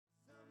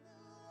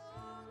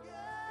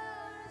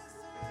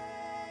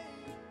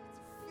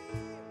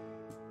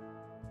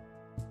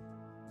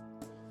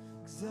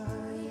I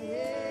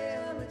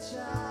am a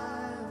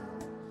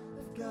child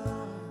of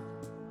God.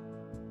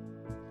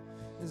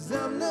 'Cause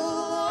I'm no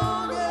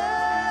longer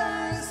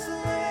a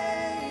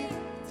slave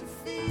to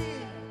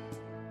fear.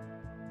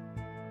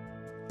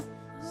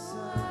 So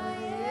I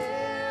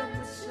am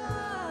a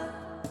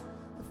child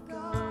of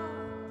God.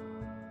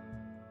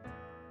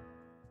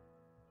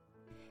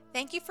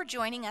 Thank you for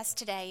joining us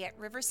today at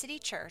River City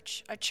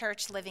Church, a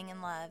church living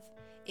in love.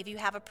 If you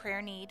have a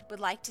prayer need, would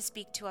like to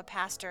speak to a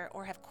pastor,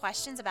 or have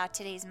questions about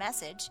today's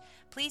message,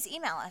 please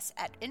email us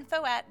at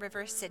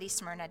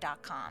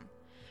info@rivercitysmyrna.com.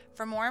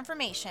 For more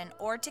information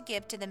or to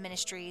give to the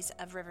ministries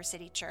of River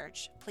City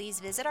Church, please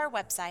visit our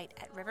website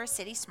at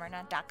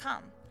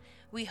rivercitysmyrna.com.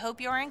 We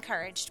hope you are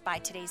encouraged by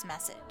today's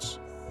message.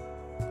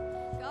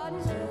 God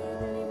is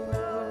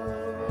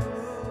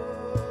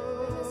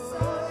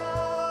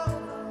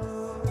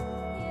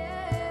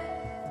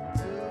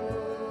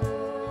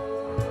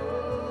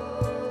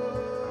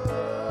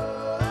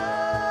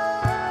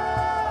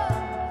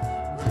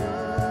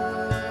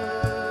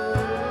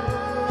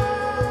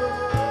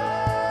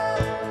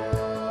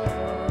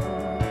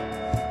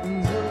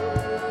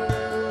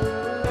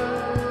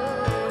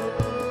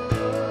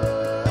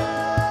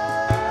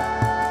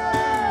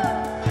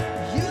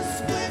You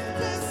split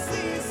the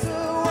sea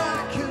so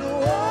I could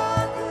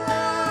walk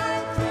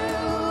right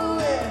through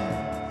it.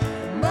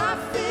 My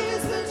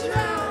fears were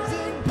drowned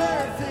in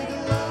perfect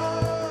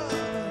love.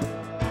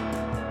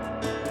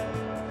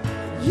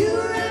 You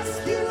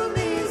rescued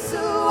me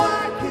so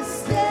I could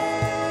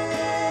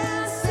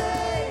stand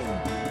safe.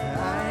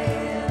 I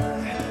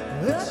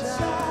am a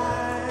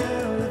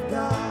child of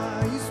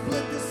God. You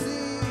split the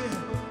sea.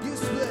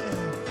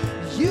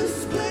 You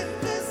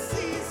split the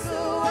sea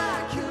so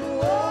I could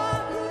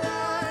walk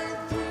right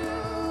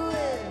through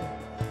it.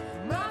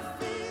 My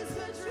fears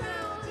were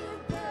drowned in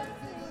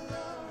perfect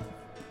love.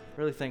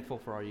 Really thankful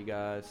for all you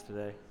guys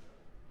today.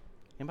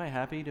 Anybody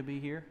happy to be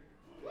here?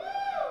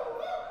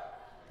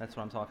 That's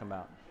what I'm talking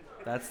about.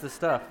 That's the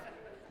stuff.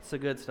 It's the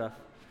good stuff.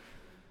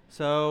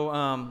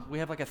 So we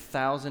have like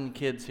 1,000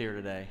 kids here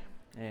today,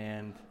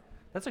 and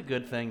that's a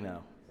good thing,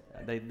 though.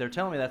 They're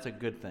telling me that's a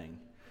good thing.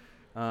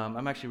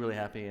 I'm actually really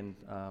happy and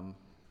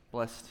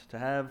blessed to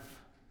have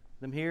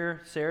them here.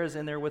 Sarah's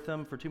in there with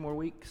them for 2 more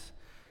weeks,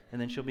 and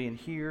then she'll be in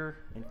here,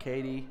 and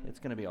Katie. It's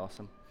going to be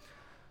awesome.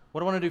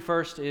 What I want to do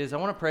first is I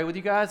want to pray with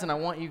you guys, and I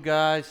want you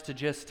guys to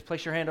just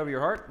place your hand over your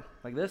heart,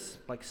 like this,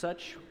 like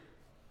such,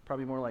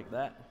 probably more like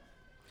that.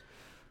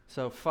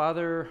 So,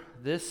 Father,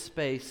 this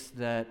space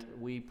that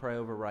we pray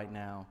over right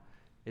now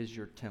is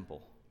your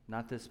temple.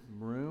 Not this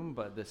room,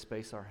 but this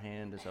space our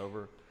hand is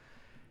over.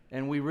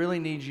 And we really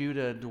need you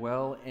to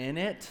dwell in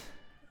it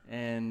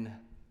and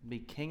be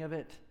king of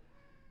it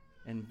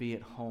and be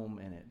at home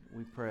in it.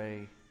 We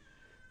pray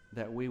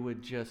that we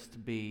would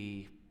just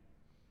be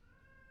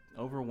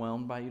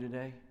overwhelmed by you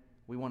today.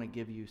 We want to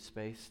give you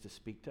space to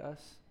speak to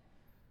us.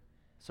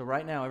 So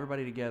right now,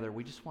 everybody together,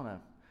 we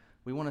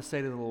want to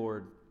say to the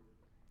Lord,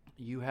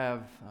 you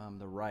have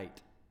the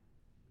right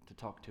to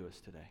talk to us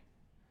today.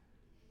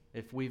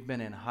 If we've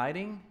been in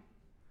hiding,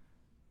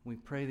 we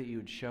pray that you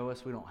would show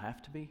us we don't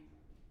have to be.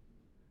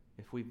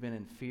 If we've been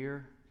in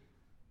fear,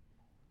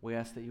 we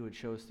ask that you would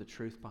show us the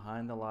truth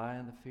behind the lie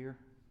and the fear.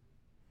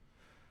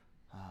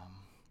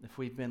 If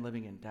we've been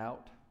living in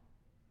doubt,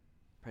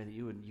 pray that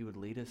you would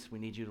lead us. We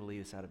need you to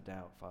lead us out of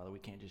doubt, Father. We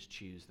can't just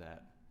choose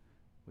that.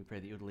 We pray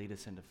that you would lead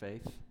us into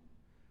faith.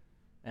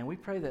 And we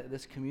pray that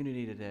this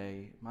community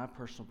today, my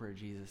personal prayer,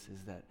 Jesus,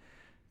 is that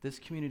this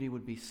community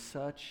would be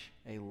such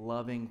a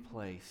loving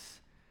place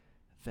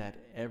that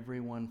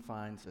everyone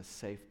finds a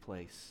safe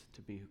place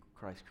to be who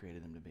Christ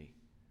created them to be.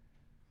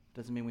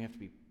 Doesn't mean we have to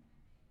be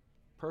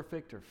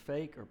perfect or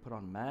fake or put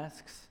on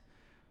masks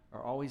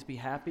or always be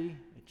happy.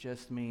 It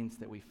just means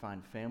that we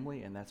find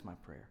family, and that's my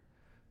prayer,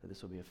 that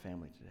this will be a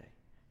family today.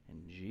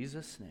 In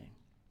Jesus' name.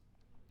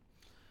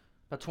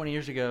 About 20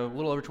 years ago, a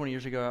little over 20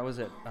 years ago, I was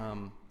at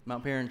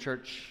Mount Perrin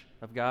Church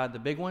of God, the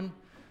big one,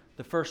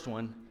 the first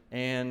one,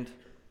 and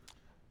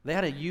they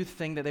had a youth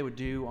thing that they would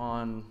do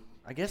on,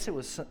 I guess it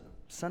was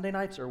Sunday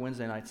nights or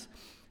Wednesday nights,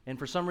 and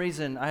for some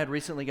reason, I had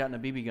recently gotten a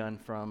BB gun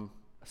from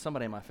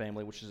somebody in my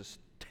family, which is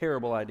a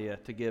terrible idea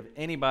to give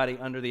anybody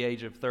under the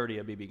age of 30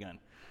 a BB gun.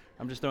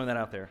 I'm just throwing that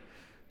out there.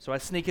 So I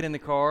sneak it in the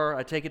car,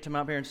 I take it to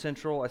Mount Perrin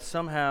Central, I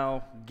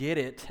somehow get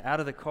it out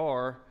of the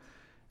car,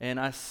 and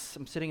I'm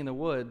sitting in the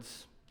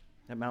woods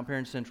at Mount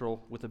Perrin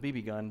Central with a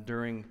BB gun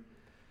during,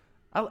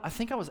 I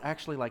think I was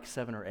actually like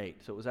 7 or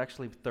 8, so it was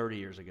actually 30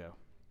 years ago.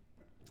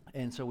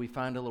 And so we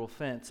find a little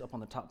fence up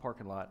on the top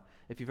parking lot.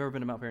 If you've ever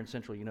been to Mount Perrin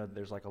Central, you know that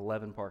there's like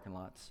 11 parking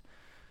lots.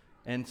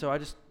 And so I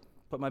just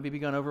put my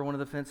BB gun over one of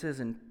the fences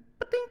and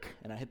ba-dink,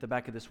 and I hit the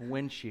back of this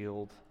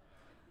windshield.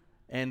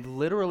 And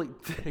literally,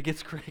 it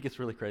gets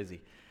really crazy.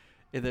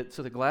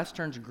 So the glass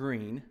turns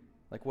green,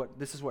 like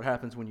this is what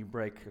happens when you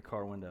break a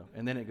car window.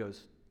 And then it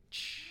goes,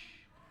 shh.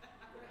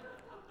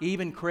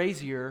 Even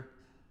crazier,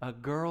 a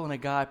girl and a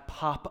guy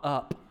pop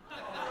up.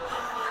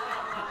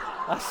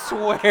 I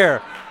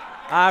swear,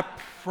 I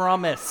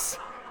promise.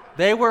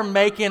 They were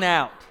making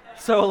out.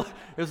 So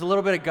was a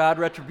little bit of God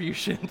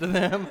retribution to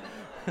them.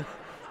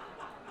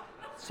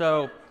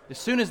 So as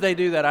soon as they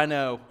do that, I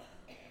know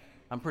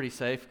I'm pretty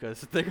safe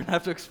because they're going to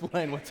have to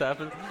explain what's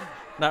happened.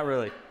 Not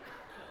really.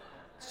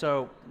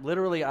 So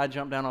literally, I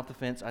jumped down off the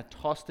fence. I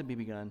tossed the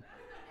BB gun.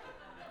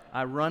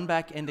 I run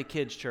back into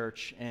kids'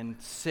 church and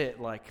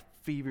sit like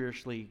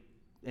feverishly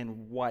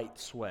in white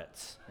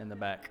sweats in the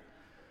back.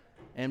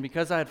 And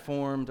because I had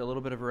formed a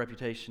little bit of a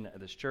reputation at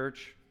this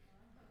church,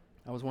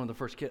 I was one of the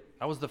first kid.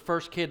 I was the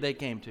first kid they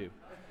came to.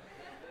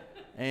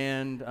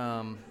 And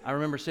I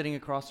remember sitting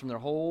across from their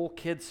whole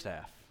kids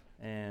staff.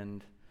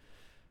 And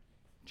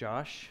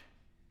Josh,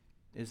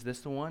 is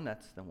this the one?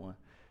 That's the one.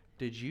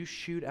 Did you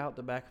shoot out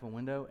the back of a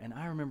window? And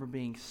I remember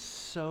being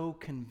so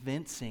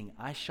convincing,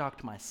 I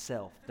shocked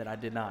myself that I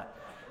did not.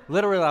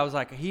 Literally, I was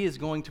like, he is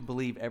going to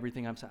believe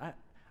everything I'm saying.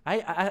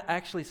 I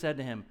actually said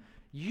to him,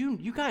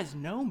 you guys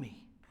know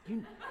me.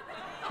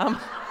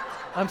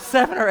 I'm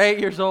 7 or 8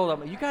 years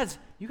old.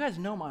 You guys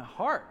know my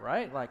heart,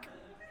 right? Like,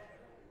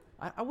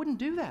 I wouldn't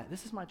do that.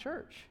 This is my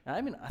church.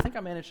 I mean, I think I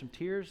managed some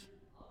tears,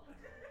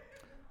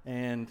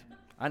 and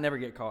I never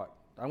get caught.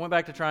 I went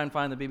back to try and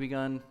find the BB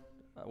gun.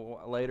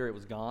 Later, it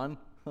was gone.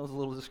 That was a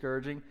little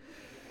discouraging.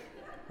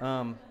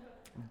 So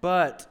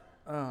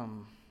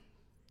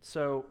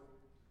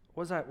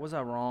was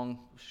I wrong?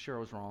 Sure, I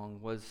was wrong.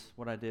 Was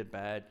what I did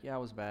bad? Yeah, I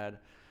was bad.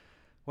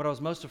 What I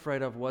was most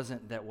afraid of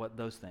wasn't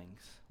those things.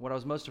 What I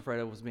was most afraid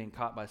of was being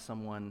caught by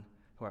someone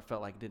who I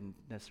felt like didn't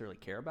necessarily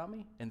care about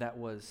me, and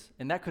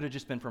that could have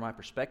just been from my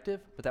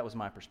perspective, but that was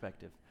my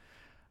perspective.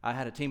 I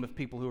had a team of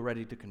people who were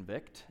ready to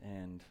convict,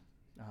 and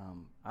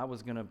I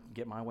was going to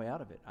get my way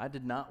out of it. I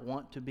did not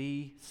want to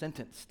be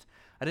sentenced.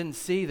 I didn't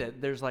see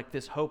that there's like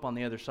this hope on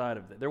the other side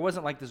of it. There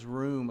wasn't like this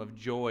room of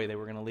joy they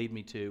were going to lead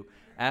me to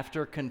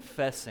after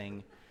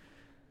confessing.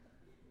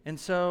 And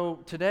so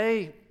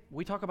today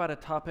we talk about a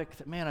topic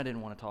that, man, I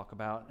didn't want to talk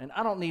about. And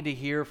I don't need to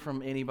hear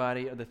from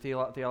anybody of the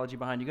theology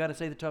behind. You got to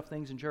say the tough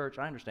things in church.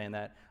 I understand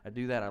that. I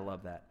do that. I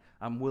love that.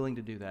 I'm willing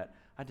to do that.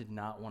 I did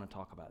not want to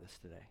talk about this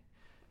today.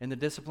 In the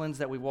disciplines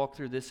that we walk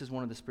through, this is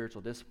one of the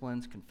spiritual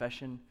disciplines,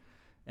 confession.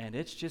 And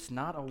it's just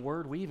not a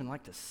word we even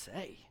like to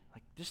say.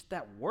 Like, just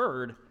that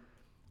word,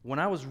 when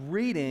I was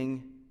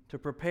reading to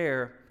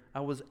prepare,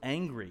 I was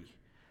angry.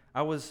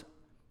 I was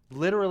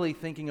literally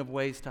thinking of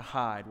ways to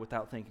hide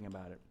without thinking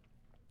about it.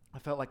 I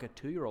felt like a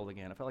 2-year-old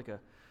again. I felt like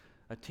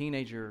a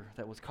teenager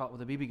that was caught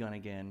with a BB gun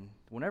again.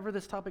 Whenever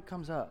this topic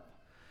comes up,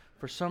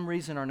 for some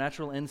reason our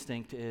natural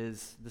instinct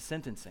is the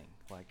sentencing.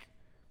 Like,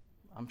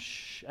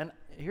 and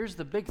here's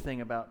the big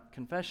thing about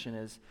confession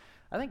is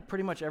I think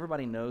pretty much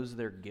everybody knows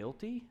they're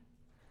guilty.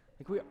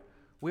 Like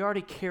we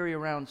already carry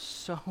around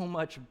so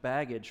much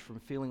baggage from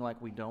feeling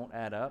like we don't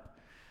add up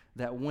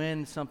that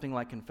when something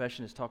like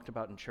confession is talked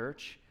about in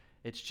church,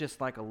 it's just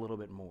like a little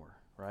bit more,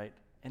 right?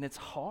 And it's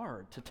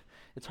hard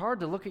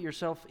to look at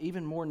yourself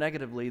even more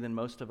negatively than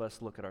most of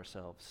us look at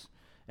ourselves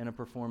in a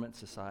performance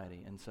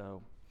society. And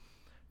so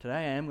today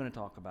I am going to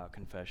talk about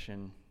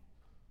confession.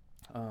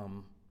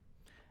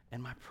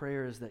 And my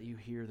prayer is that you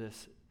hear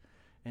this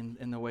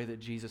in the way that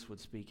Jesus would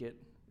speak it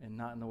and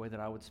not in the way that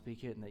I would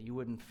speak it, and that you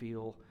wouldn't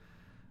feel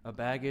a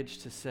baggage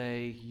to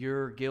say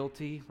you're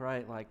guilty,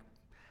 right? Like,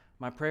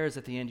 my prayer is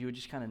at the end you would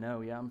just kind of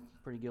know, yeah, I'm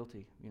pretty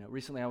guilty.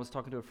 Recently I was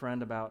talking to a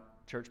friend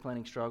about church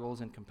planning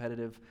struggles and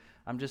competitive.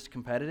 I'm just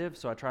competitive,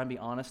 so I try and be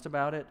honest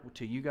about it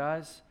to you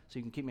guys so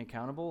you can keep me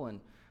accountable. And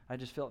I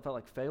just felt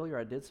like failure.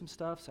 I did some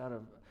stuffs out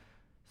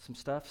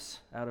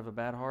of a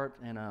bad heart.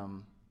 And I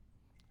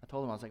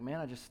told him, I was like,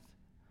 man, I just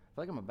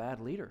feel like I'm a bad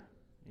leader,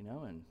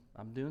 and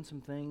I'm doing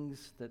some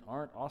things that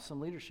aren't awesome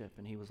leadership.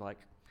 And he was like,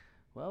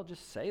 well,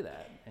 just say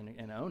that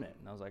and own it.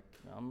 And I was like,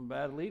 I'm a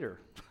bad leader.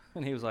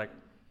 And he was like,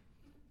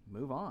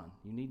 move on.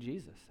 You need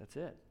Jesus. That's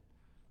it.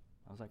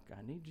 I was like,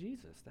 I need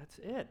Jesus. That's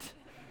it.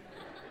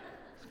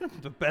 I'm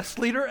the best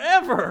leader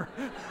ever.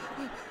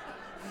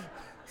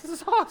 This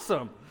is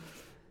awesome.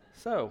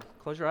 So,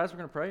 close your eyes. We're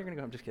going to pray. You're going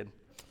to go. I'm just kidding.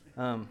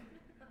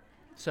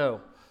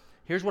 So,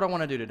 here's what I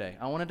want to do today.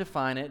 I want to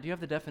define it. Do you have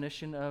the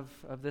definition of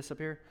this up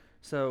here?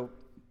 So,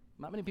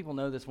 not many people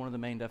know this. One of the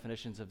main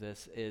definitions of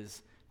this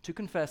is to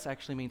confess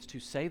actually means to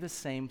say the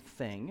same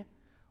thing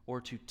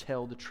or to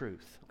tell the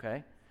truth,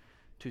 okay?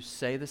 To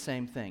say the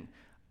same thing.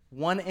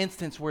 One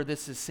instance where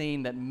this is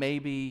seen that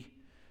maybe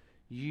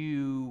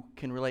you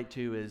can relate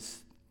to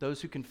is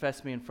those who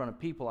confess me in front of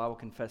people, I will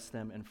confess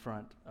them in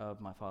front of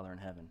my Father in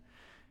heaven.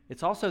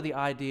 It's also the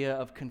idea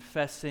of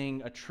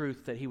confessing a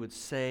truth that he would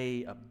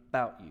say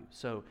about you.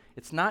 So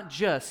it's not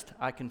just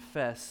I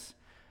confess,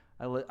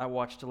 I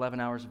watched 11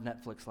 hours of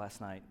Netflix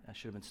last night. I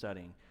should have been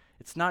studying.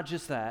 It's not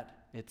just that.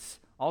 It's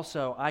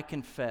also I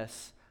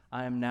confess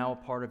I am now a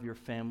part of your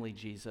family,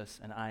 Jesus,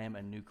 and I am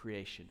a new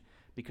creation.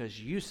 Because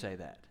you say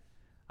that,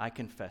 I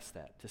confess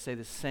that. To say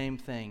the same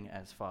thing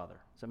as Father.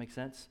 Does that make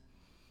sense?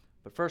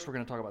 But first, we're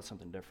going to talk about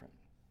something different.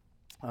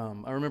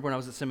 I remember when I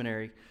was at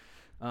seminary,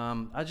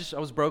 I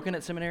was broken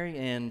at seminary,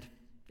 and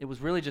it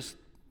was really just,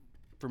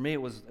 for me,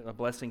 it was a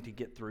blessing to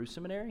get through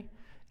seminary.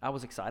 I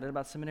was excited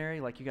about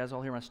seminary. Like you guys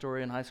all hear my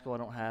story in high school, I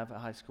don't have a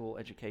high school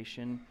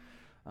education.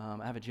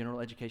 I have a general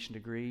education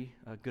degree,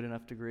 a good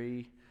enough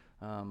degree.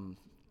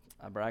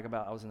 I brag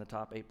about I was in the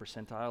top 8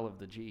 percentile of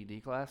the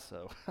GED class,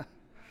 so I'm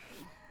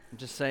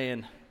just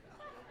saying.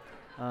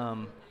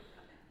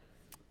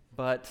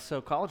 But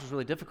so college was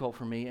really difficult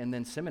for me, and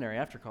then seminary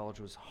after college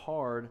was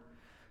hard.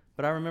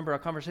 But I remember a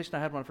conversation I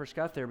had when I first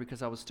got there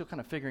because I was still kind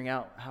of figuring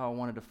out how I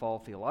wanted to fall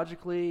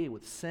theologically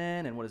with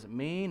sin and what does it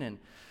mean. And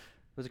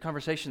it was a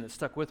conversation that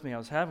stuck with me. I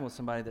was having with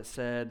somebody that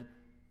said,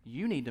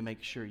 you need to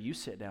make sure you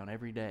sit down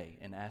every day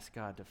and ask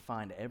God to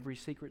find every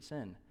secret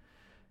sin.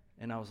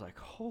 And I was like,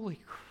 holy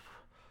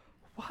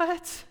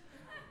what?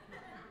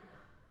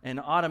 And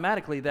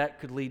automatically that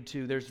could lead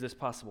to there's this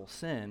possible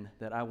sin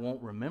that I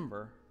won't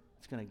remember.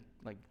 It's going to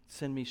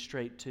send me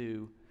straight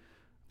to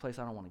a place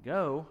I don't want to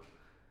go.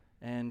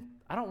 And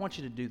I don't want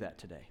you to do that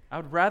today. I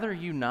would rather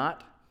you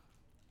not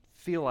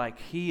feel like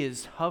he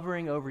is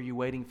hovering over you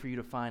waiting for you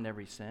to find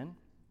every sin.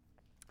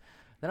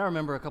 Then I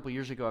remember a couple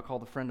years ago I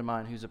called a friend of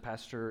mine who's a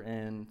pastor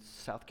in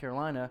South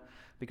Carolina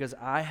because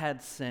I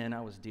had sin I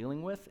was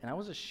dealing with and I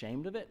was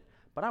ashamed of it,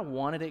 but I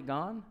wanted it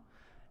gone.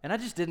 And I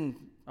didn't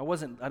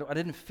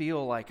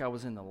feel like I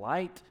was in the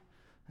light.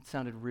 It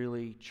sounded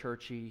really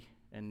churchy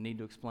and need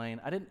to explain.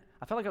 I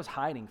felt like I was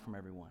hiding from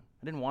everyone.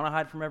 I didn't want to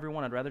hide from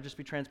everyone. I'd rather just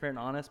be transparent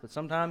and honest. But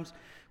sometimes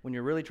when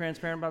you're really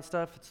transparent about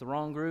stuff, it's the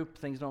wrong group.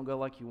 Things don't go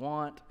like you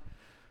want.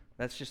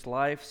 That's just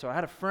life. So I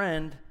had a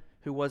friend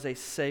who was a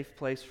safe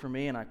place for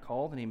me, and I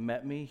called, and he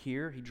met me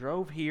here. He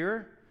drove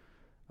here.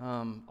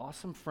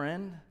 Awesome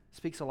friend.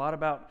 Speaks a lot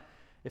about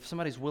if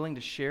somebody's willing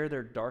to share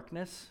their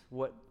darkness,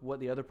 what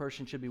the other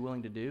person should be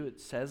willing to do.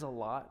 It says a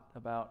lot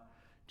about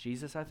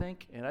Jesus, I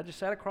think. And I just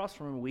sat across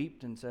from him,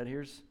 wept, and said,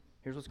 here's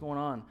what's going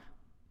on.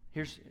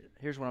 Here's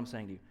what I'm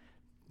saying to you.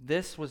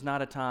 This was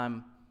not a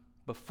time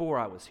before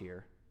I was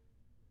here.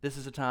 This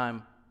is a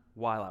time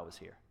while I was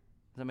here.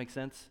 Does that make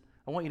sense?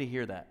 I want you to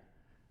hear that.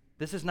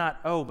 This is not,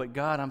 oh, but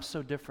God, I'm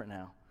so different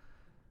now.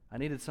 I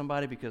needed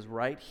somebody because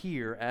right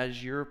here,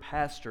 as your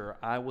pastor,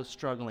 I was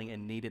struggling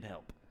and needed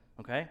help.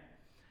 Okay?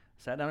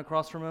 Sat down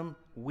across from him,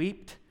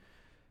 wept,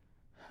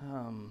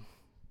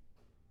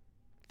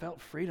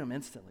 felt freedom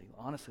instantly.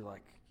 Honestly,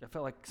 I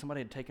felt like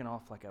somebody had taken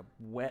off like a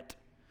wet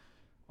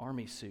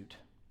army suit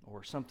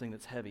or something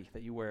that's heavy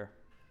that you wear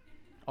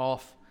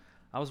off.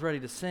 I was ready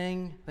to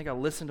sing. I think I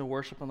listened to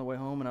worship on the way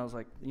home, and I was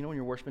like, you know when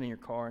you're worshiping in your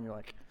car and you're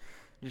like,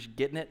 just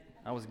getting it?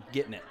 I was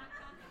getting it.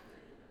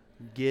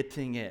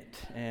 Getting it.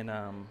 And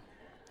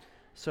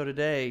so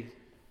today,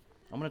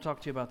 I'm going to talk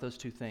to you about those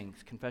two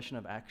things, confession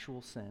of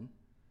actual sin,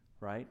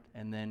 right?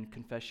 And then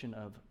confession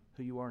of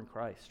who you are in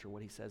Christ or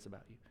what he says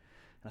about you.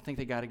 And I think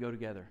they got to go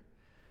together.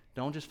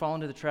 Don't just fall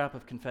into the trap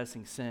of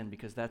confessing sin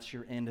because that's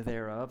your end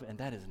thereof, and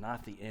that is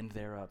not the end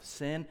thereof.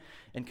 Sin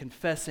and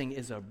confessing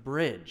is a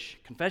bridge.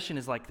 Confession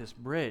is like this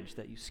bridge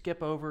that you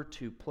skip over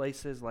to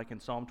places like in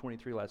Psalm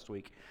 23 last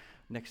week,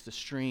 next to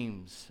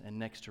streams and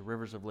next to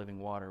rivers of living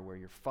water where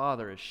your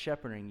Father is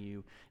shepherding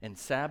you in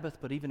Sabbath,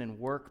 but even in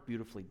work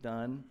beautifully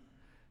done,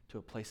 to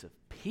a place of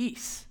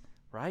peace,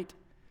 right?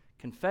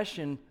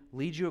 Confession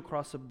leads you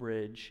across a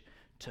bridge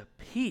to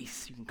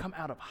peace. You can come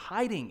out of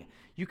hiding.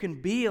 You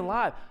can be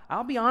alive.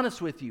 I'll be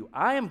honest with you.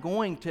 I am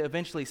going to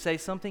eventually say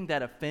something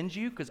that offends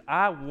you because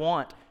I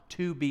want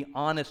to be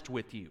honest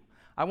with you.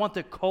 I want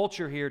the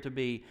culture here to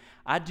be,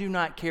 I do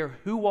not care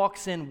who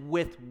walks in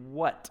with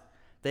what.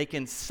 They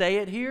can say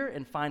it here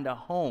and find a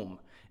home.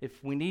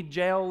 If we need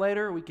jail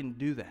later, we can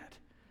do that.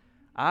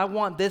 I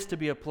want this to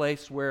be a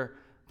place where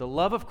the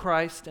love of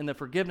Christ and the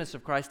forgiveness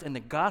of Christ and the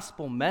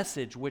gospel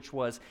message, which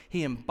was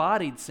he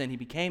embodied sin, he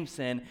became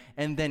sin,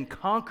 and then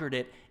conquered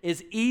it,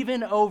 is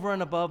even over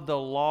and above the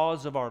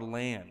laws of our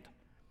land.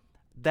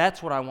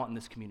 That's what I want in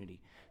this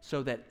community,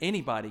 so that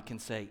anybody can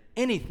say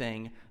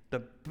anything, the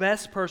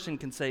best person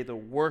can say the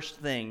worst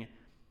thing,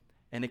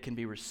 and it can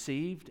be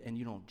received, and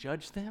you don't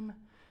judge them,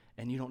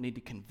 and you don't need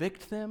to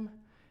convict them,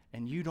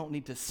 and you don't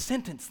need to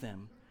sentence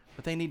them,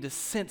 but they need to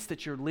sense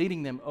that you're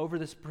leading them over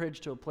this bridge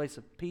to a place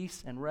of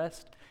peace and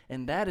rest.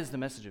 And that is the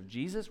message of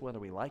Jesus, whether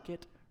we like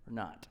it or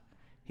not.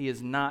 He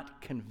is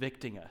not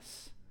convicting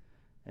us.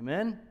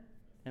 Amen?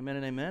 Amen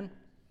and amen?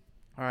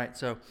 All right,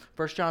 so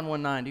 1 John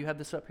 1:9. Do you have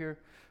this up here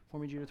for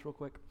me, Judith, real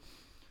quick?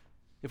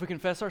 If we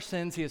confess our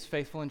sins, he is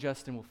faithful and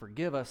just and will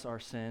forgive us our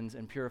sins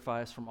and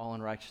purify us from all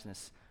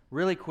unrighteousness.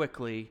 Really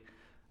quickly,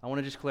 I want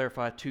to just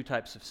clarify two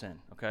types of sin,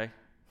 okay?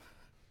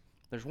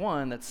 There's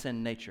one that's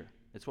sin nature.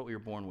 It's what we were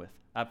born with.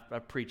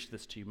 I've preached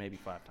this to you maybe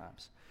 5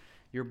 times.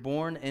 You're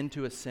born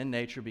into a sin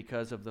nature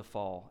because of the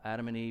fall.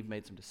 Adam and Eve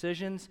made some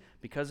decisions.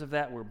 Because of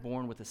that, we're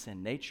born with a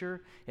sin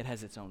nature. It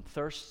has its own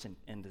thirsts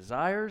and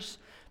desires.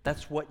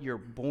 That's what you're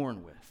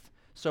born with.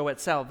 So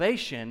at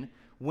salvation,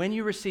 when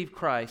you receive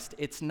Christ,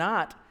 it's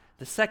not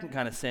the second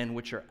kind of sin,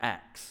 which are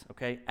acts,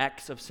 okay?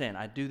 Acts of sin.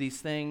 I do these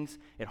things.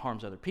 It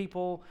harms other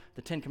people.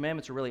 The 10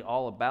 Commandments are really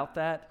all about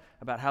that,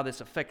 about how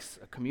this affects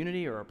a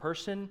community or a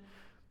person.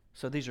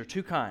 So these are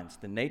two kinds.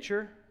 The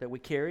nature that we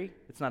carry,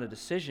 it's not a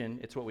decision,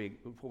 it's what we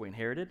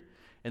inherited.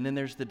 And then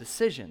there's the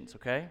decisions,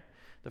 okay?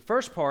 The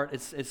first part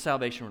is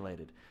salvation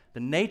related. The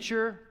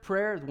nature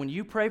prayer, when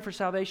you pray for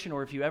salvation,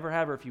 or if you ever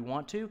have or if you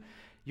want to,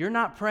 you're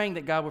not praying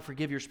that God will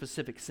forgive your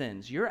specific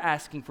sins. You're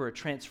asking for a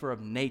transfer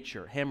of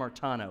nature,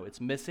 hamartano. It's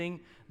missing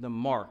the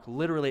mark.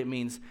 Literally, it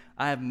means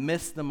I have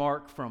missed the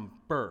mark from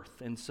birth.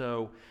 And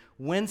so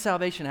when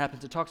salvation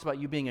happens, it talks about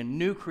you being a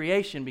new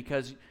creation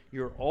because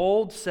your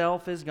old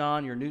self is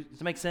gone. Your new,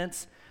 does it make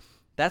sense?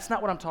 That's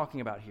not what I'm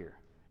talking about here.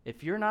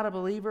 If you're not a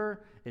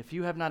believer, if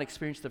you have not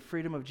experienced the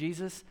freedom of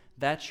Jesus,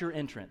 that's your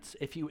entrance.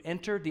 If you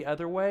entered the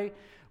other way,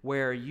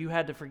 where you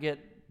had to forget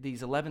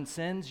these 11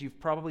 sins,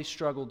 you've probably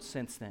struggled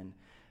since then.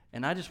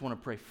 And I just want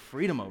to pray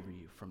freedom over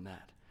you from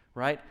that,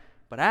 right?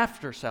 But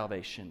after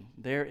salvation,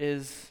 there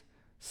is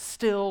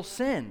still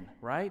sin,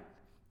 right?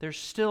 There's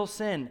still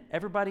sin.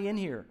 Everybody in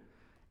here,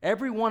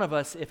 every one of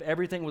us, if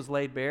everything was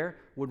laid bare,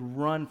 would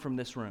run from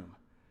this room,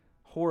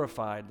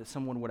 horrified that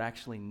someone would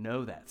actually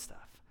know that stuff.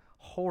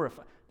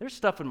 Horrified. There's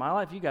stuff in my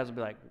life, you guys would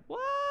be like, what?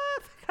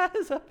 That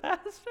is a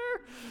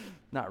pastor?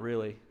 Not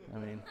really. I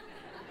mean,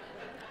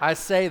 I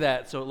say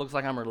that so it looks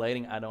like I'm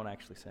relating. I don't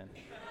actually sin.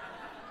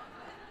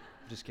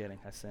 Just kidding.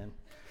 I sin.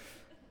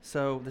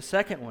 So the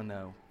second one,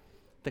 though,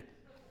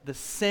 the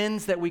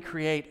sins that we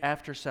create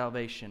after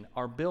salvation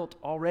are built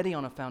already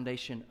on a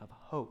foundation of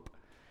hope.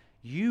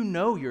 You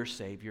know your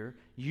Savior.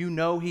 You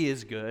know He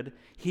is good.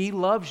 He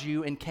loves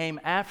you and came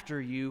after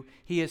you.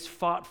 He has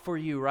fought for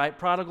you, right?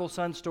 Prodigal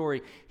son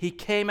story. He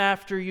came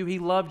after you. He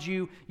loved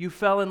you. You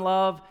fell in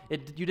love.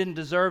 You didn't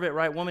deserve it,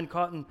 right? Woman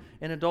caught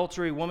in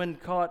adultery. Woman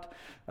caught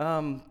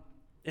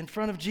in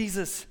front of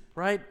Jesus,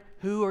 right?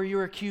 Who are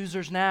your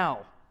accusers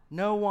now?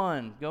 No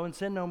one. Go and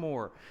sin no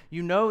more.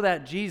 You know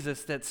that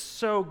Jesus that's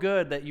so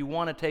good that you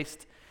want to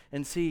taste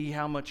and see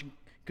how much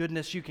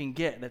goodness you can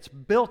get. That's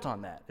built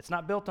on that. It's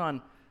not built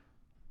on,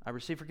 I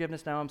receive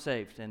forgiveness, now I'm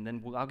saved, and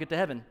then I'll get to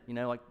heaven. You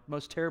know, like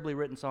most terribly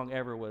written song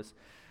ever was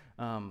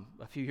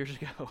a few years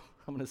ago.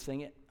 I'm going to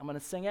sing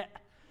it.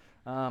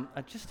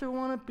 I just don't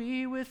want to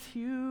be with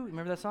you.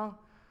 Remember that song?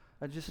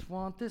 I just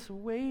want this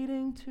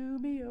waiting to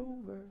be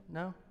over.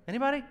 No?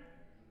 Anybody?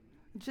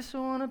 I just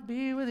want to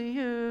be with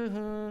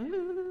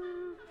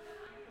you.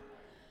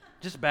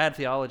 Just bad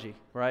theology,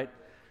 right?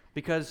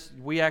 Because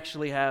we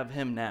actually have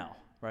Him now,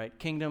 right?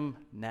 Kingdom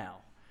now.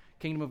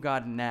 Kingdom of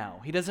God now.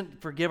 He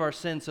doesn't forgive our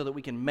sins so that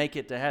we can make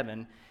it to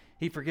heaven.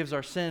 He forgives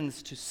our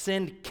sins to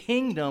send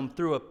kingdom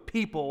through a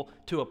people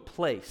to a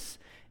place.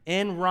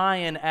 In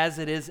Ryan, as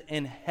it is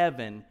in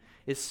heaven,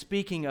 is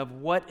speaking of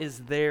what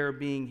is there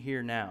being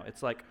here now.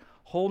 It's like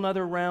a whole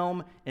nother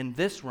realm in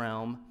this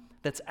realm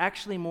that's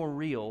actually more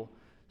real.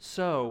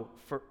 So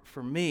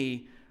for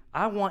me,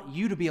 I want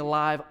you to be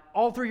alive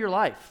all through your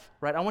life,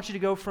 right? I want you to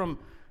go from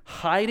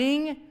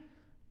hiding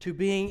to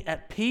being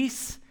at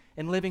peace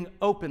and living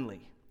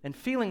openly. And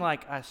feeling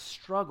like I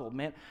struggled,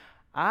 man.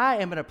 I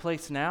am in a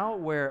place now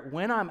where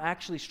when I'm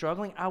actually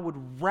struggling, I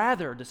would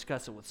rather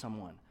discuss it with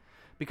someone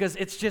because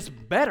it's just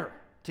better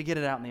to get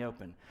it out in the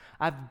open.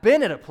 I've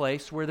been at a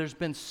place where there's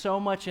been so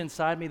much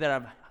inside me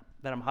that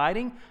I'm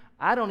hiding,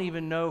 I don't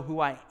even know who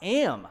I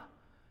am.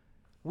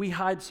 We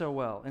hide so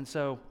well. And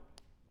so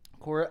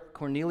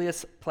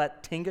Cornelius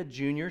Plantinga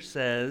Jr.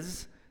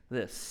 says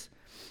this: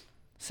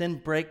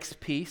 sin breaks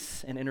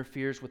peace and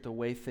interferes with the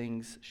way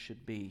things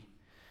should be.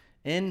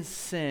 In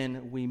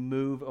sin, we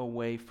move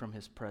away from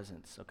His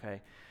presence,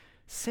 okay?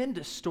 Sin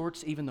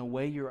distorts even the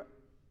way your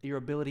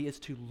ability is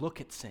to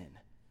look at sin.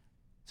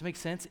 Does it make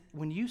sense?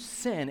 When you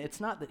sin, it's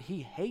not that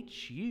He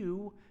hates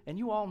you, and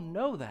you all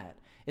know that.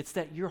 It's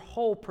that your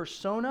whole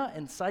persona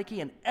and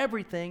psyche and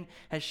everything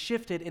has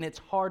shifted, and it's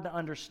hard to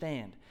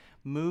understand,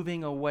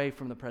 moving away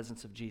from the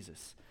presence of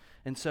Jesus.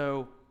 And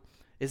so,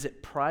 is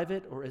it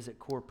private or is it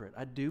corporate?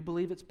 I do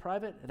believe it's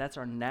private. That's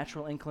our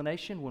natural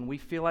inclination. When we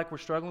feel like we're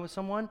struggling with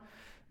someone,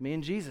 me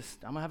and Jesus,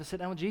 I'm going to have a sit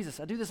down with Jesus.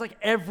 I do this like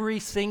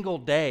every single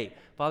day.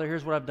 Father,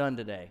 here's what I've done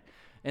today.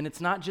 And it's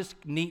not just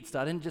neat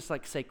stuff. I didn't just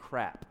like say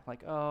crap.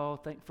 Like,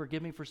 oh,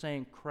 forgive me for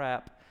saying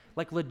crap.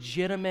 Like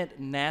legitimate,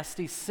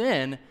 nasty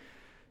sin.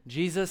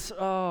 Jesus,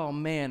 oh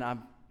man,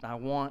 I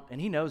want, and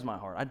He knows my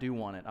heart. I do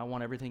want it. I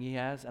want everything He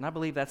has. And I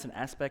believe that's an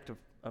aspect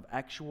of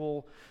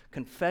actual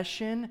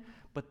confession.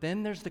 But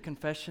then there's the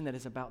confession that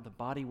is about the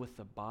body with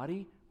the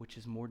body, which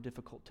is more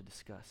difficult to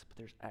discuss. But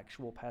there's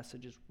actual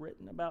passages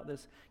written about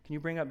this. Can you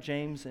bring up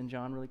James and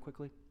John really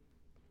quickly?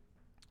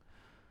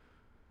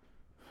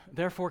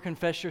 Therefore,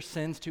 confess your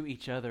sins to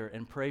each other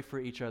and pray for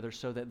each other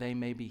so that they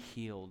may be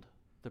healed.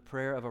 The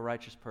prayer of a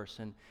righteous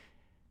person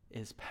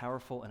is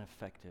powerful and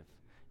effective.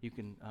 You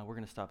can. We're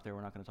going to stop there.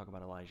 We're not going to talk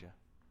about Elijah.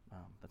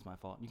 That's my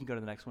fault. You can go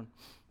to the next one.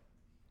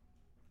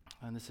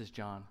 And this is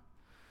John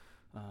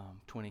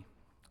 20.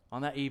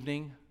 On that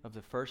evening of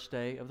the first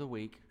day of the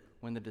week,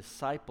 when the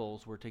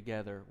disciples were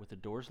together with the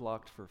doors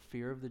locked for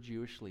fear of the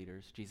Jewish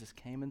leaders, Jesus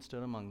came and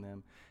stood among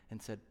them and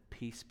said,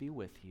 "Peace be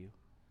with you."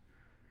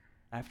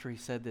 After He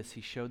said this, He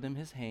showed them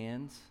His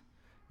hands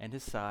and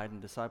His side, and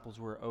the disciples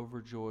were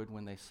overjoyed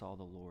when they saw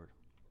the Lord.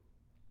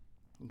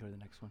 You can go to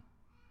the next one.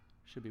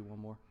 Should be one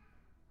more.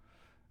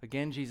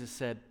 Again, Jesus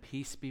said,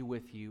 "Peace be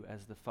with you.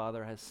 As the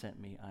Father has sent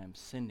me, I am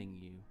sending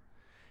you."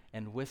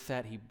 And with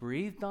that, he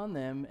breathed on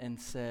them and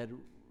said,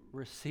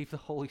 receive the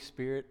Holy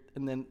Spirit.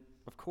 And then,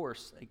 of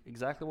course,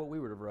 exactly what we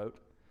would have wrote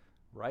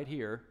right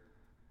here.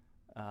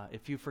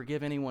 If you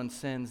forgive anyone's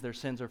sins, their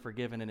sins are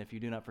forgiven. And if you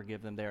do not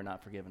forgive them, they are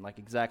not forgiven. Like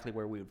exactly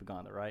where we would have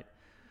gone there, right?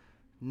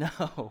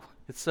 No,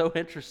 it's so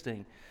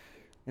interesting.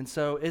 And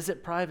so is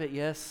it private?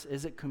 Yes.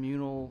 Is it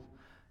communal?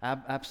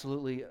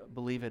 Absolutely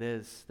believe it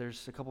is.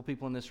 There's a couple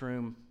people in this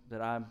room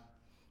that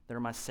are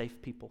my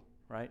safe people,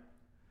 right?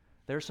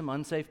 There are some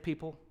unsafe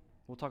people.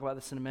 We'll talk about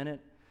this in a minute.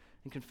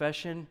 In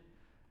confession,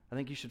 I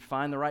think you should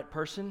find the right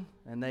person,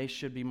 and they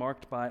should be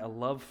marked by a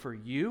love for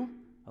you,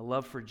 a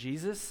love for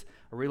Jesus,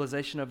 a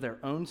realization of their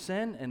own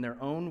sin and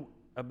their own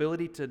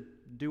ability to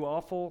do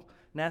awful,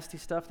 nasty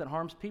stuff that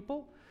harms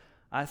people.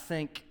 I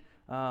think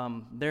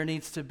there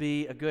needs to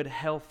be a good,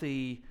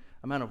 healthy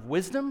amount of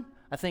wisdom.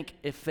 I think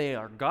if they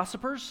are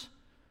gossipers,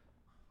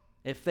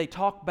 if they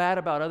talk bad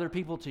about other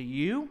people to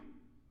you,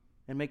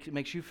 and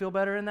makes you feel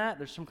better in that,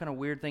 there's some kind of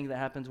weird thing that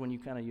happens when you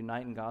kind of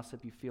unite in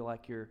gossip. You feel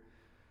like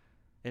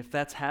if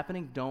that's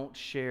happening, don't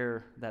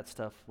share that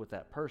stuff with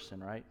that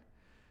person, right?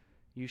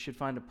 You should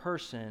find a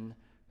person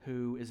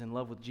who is in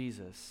love with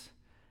Jesus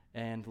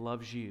and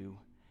loves you,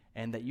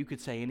 and that you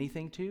could say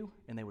anything to,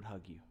 and they would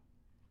hug you.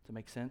 Does that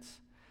make sense?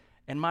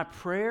 And my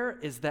prayer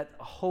is that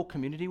a whole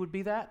community would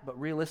be that, but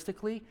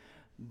realistically,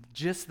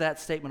 just that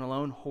statement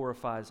alone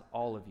horrifies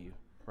all of you,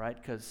 right?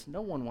 Because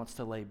no one wants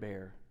to lay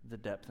bare the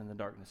depth and the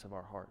darkness of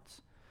our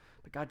hearts.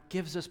 But God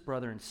gives us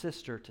brother and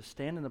sister to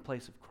stand in the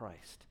place of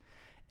Christ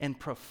and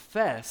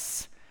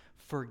profess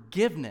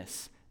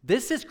forgiveness.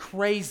 This is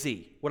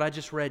crazy, what I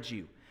just read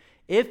you.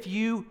 If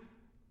you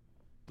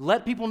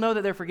let people know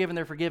that they're forgiven,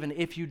 they're forgiven.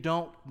 If you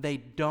don't, they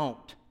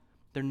don't.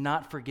 They're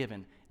not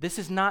forgiven. This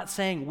is not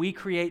saying we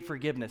create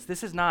forgiveness.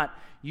 This is not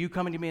you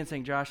coming to me and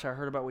saying, Josh, I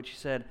heard about what you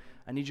said.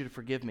 I need you to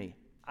forgive me.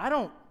 I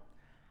don't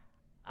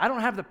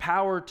have the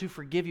power to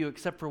forgive you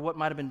except for what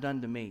might have been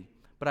done to me.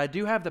 But I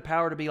do have the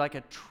power to be like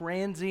a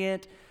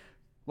transient,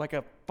 like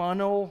a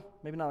funnel,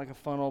 maybe not like a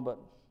funnel, but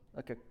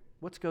like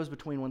what goes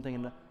between one thing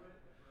and the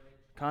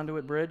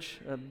conduit bridge?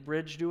 A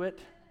bridge duet?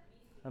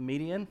 A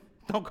median?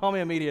 Don't call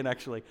me a median,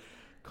 actually.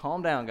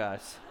 Calm down,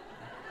 guys.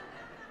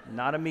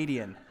 Not a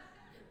median.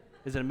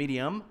 Is it a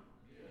medium?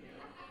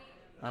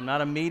 I'm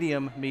not a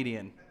median.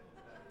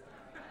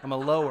 I'm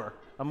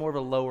more of a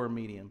lower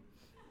medium.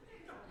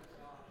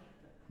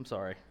 I'm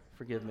sorry.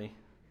 Forgive me.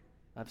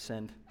 I've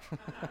sinned.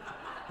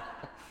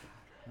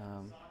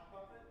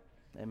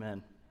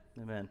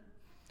 Amen.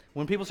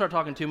 When people start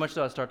talking too much,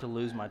 though, I start to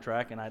lose my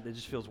track, and it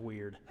just feels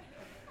weird,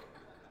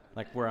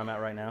 like where I'm at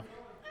right now.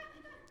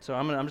 So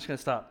I'm just going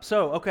to stop.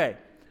 So, okay,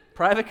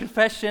 private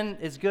confession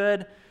is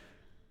good,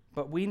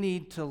 but we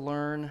need to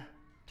learn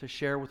to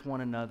share with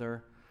one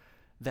another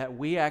that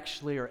we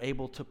actually are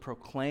able to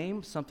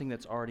proclaim something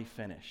that's already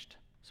finished.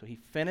 So he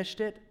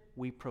finished it,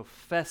 we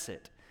profess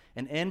it.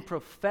 And in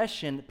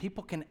profession,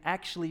 people can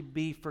actually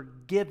be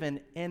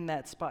forgiven in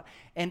that spot.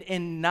 And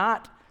in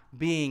not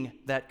being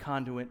that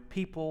conduit,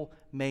 people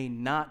may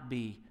not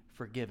be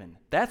forgiven.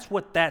 That's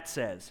what that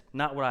says,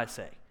 not what I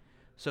say.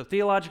 So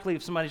theologically,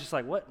 if somebody's just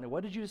like,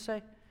 what did you just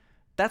say?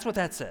 That's what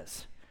that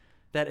says.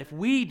 That if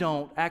we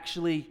don't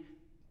actually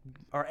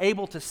are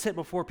able to sit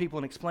before people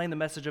and explain the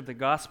message of the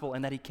gospel,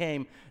 and that he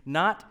came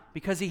not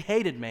because he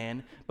hated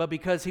man, but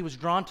because he was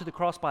drawn to the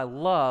cross by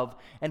love,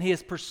 and he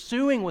is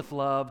pursuing with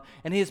love,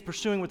 and he is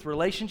pursuing with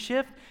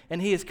relationship, and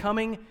he is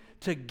coming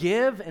to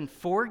give and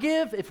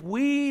forgive. If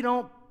we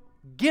don't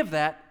give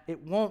that,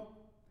 it won't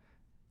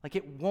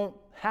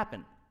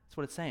happen. That's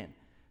what it's saying.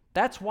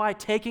 That's why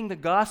taking the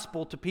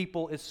gospel to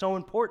people is so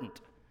important.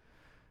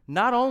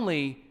 Not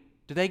only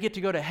do they get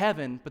to go to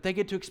heaven, but they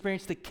get to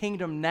experience the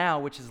kingdom now,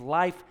 which is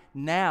life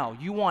now.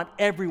 You want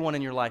everyone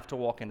in your life to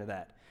walk into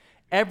that.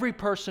 Every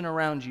person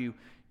around you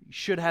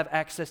should have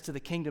access to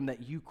the kingdom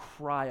that you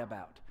cry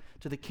about,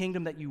 to the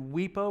kingdom that you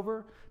weep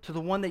over, to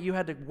the one that you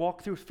had to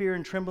walk through fear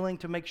and trembling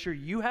to make sure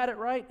you had it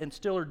right and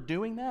still are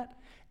doing that.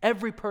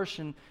 Every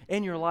person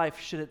in your life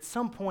should at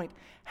some point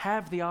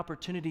have the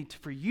opportunity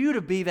for you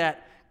to be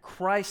that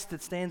Christ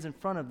that stands in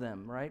front of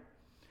them, right?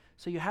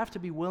 So you have to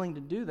be willing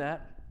to do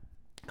that.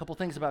 A couple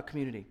things about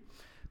community.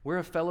 We're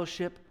a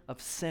fellowship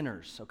of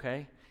sinners,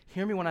 okay?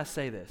 Hear me when I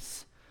say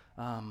this.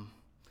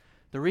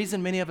 The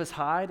reason many of us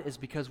hide is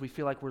because we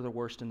feel like we're the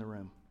worst in the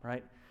room,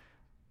 right?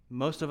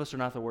 Most of us are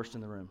not the worst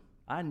in the room.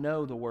 I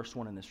know the worst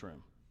one in this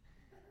room.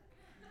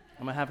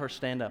 I'm going to have her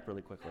stand up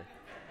really quickly.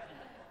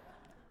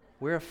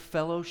 We're a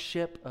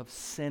fellowship of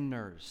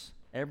sinners,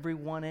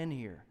 everyone in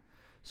here.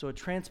 So a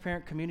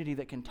transparent community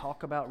that can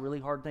talk about really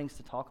hard things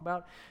to talk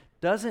about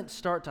doesn't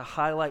start to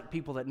highlight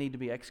people that need to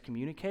be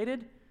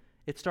excommunicated.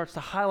 It starts to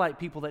highlight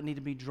people that need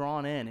to be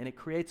drawn in, and it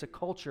creates a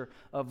culture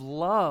of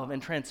love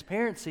and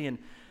transparency. And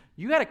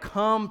you got to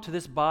come to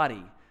this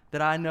body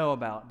that I know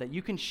about, that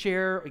you can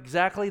share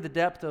exactly the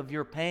depth of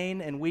your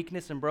pain and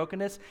weakness and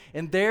brokenness,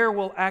 and there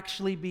will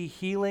actually be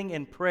healing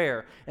and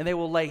prayer, and they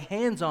will lay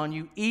hands on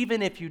you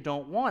even if you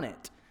don't want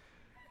it,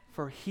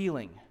 for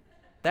healing.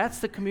 That's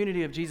the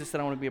community of Jesus that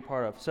I want to be a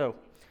part of. So,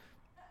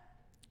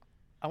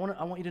 I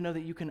want you to know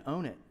that you can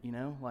own it, you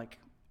know? Like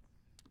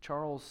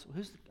Charles,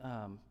 who's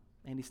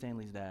Andy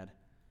Stanley's dad?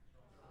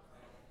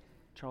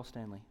 Charles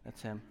Stanley,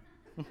 that's him.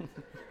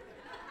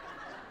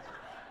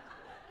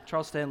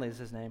 Charles Stanley is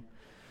his name.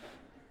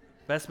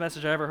 Best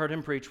message I ever heard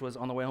him preach was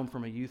on the way home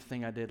from a youth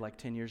thing I did like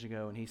 10 years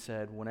ago, and he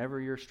said, whenever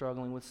you're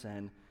struggling with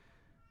sin,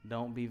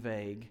 don't be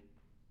vague.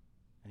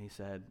 And he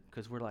said,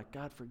 because we're like,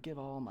 God, forgive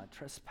all my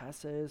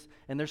trespasses.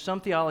 And there's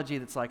some theology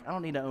that's like, I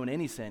don't need to own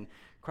any sin.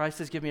 Christ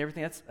has given me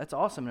everything. That's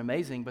awesome and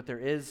amazing, but there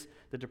is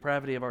the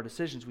depravity of our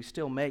decisions we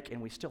still make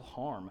and we still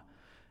harm.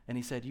 And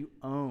he said, you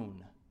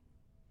own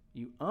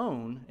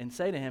and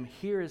say to him,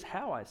 here is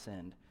how I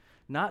sinned.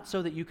 Not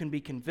so that you can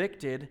be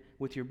convicted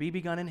with your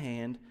BB gun in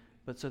hand,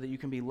 but so that you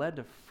can be led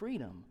to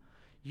freedom.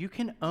 You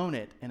can own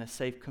it in a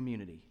safe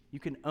community. You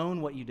can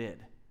own what you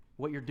did,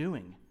 what you're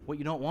doing, what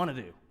you don't want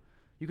to do.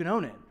 You can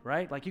own it,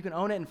 right? Like you can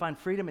own it and find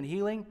freedom and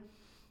healing,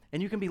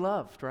 and you can be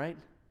loved, right?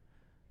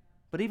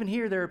 But even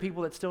here, there are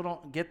people that still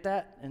don't get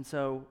that, and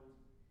so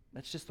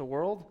that's just the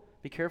world.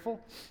 Be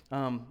careful.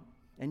 And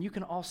you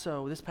can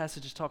also, this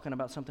passage is talking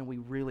about something we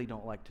really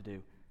don't like to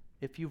do.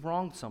 If you've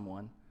wronged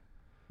someone,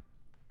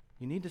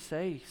 you need to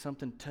say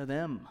something to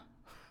them.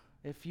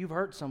 If you've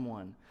hurt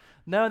someone.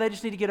 No, they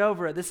just need to get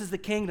over it. This is the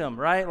kingdom,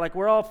 right? Like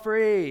we're all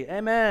free.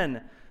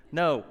 Amen.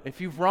 No, if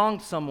you've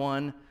wronged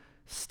someone,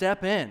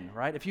 step in,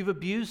 right? If you've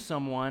abused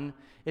someone,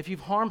 if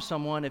you've harmed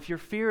someone, if your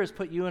fear has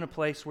put you in a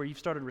place where you've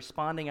started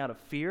responding out of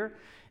fear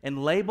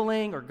and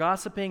labeling or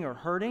gossiping or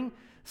hurting,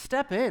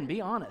 step in, be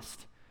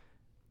honest.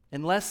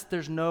 Unless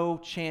there's no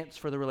chance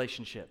for the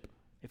relationship.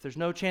 If there's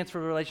no chance for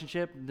the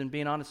relationship, then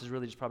being honest is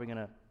really just probably going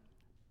to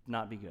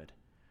not be good.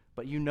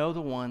 But you know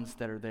the ones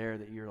that are there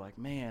that you're like,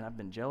 man, I've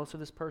been jealous of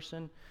this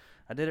person.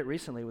 I did it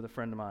recently with a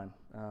friend of mine.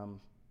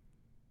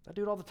 I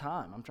do it all the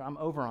time. I'm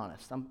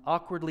over-honest. I'm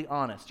awkwardly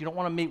honest. You don't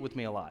want to meet with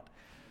me a lot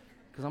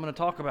because I'm going to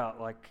talk about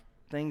like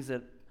things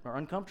that are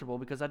uncomfortable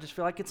because I just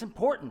feel like it's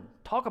important.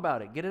 Talk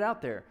about it. Get it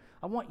out there.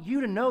 I want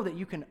you to know that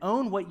you can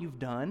own what you've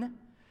done,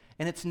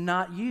 and it's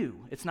not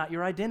you. It's not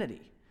your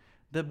identity.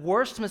 The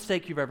worst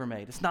mistake you've ever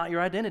made, it's not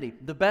your identity.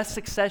 The best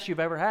success you've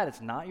ever had,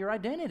 it's not your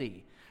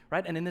identity,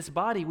 right? And in this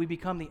body, we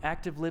become the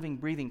active, living,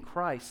 breathing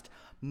Christ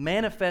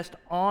manifest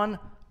on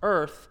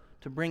earth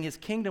to bring his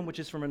kingdom, which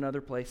is from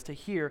another place, to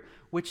here,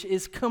 which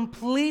is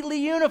completely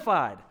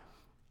unified.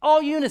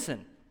 All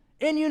unison,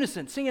 in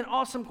unison, singing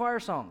awesome choir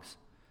songs.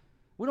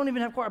 We don't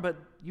even have choir, but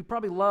you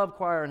probably love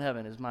choir in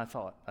heaven, is my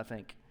thought, I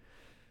think.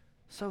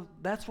 So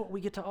that's what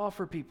we get to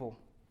offer people.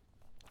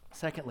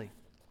 Secondly,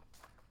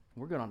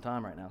 we're good on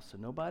time right now, so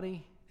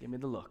nobody give me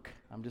the look.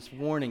 I'm just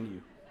warning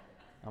you.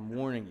 I'm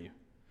warning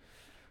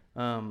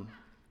you.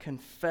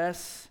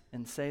 Confess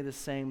and say the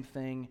same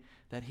thing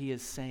that he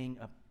is saying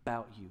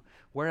about you.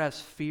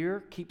 Whereas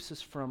fear keeps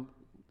us from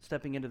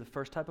stepping into the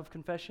first type of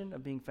confession,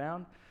 of being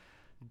found,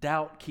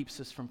 doubt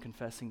keeps us from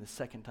confessing the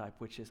second type,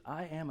 which is,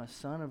 I am a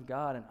son of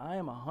God, and I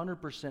am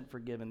 100%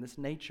 forgiven, this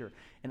nature,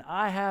 and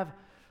I have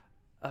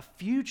a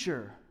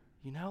future.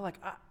 You know, like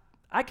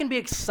I can be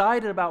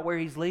excited about where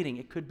he's leading.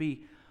 It could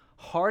be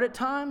hard at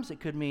times. It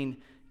could mean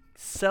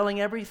selling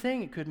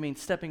everything. It could mean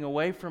stepping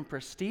away from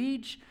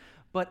prestige.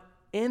 But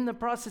in the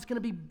process, it's going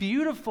to be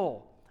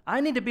beautiful. I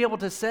need to be able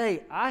to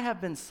say, I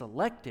have been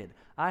selected.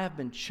 I have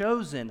been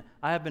chosen.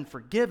 I have been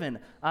forgiven.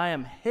 I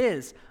am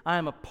his. I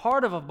am a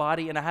part of a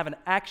body, and I have an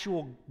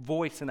actual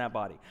voice in that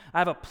body. I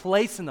have a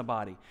place in the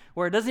body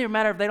where it doesn't even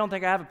matter if they don't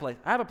think I have a place.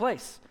 I have a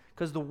place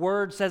because the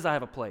word says I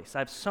have a place. I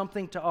have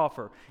something to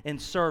offer in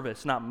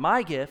service, not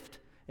my gift.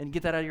 And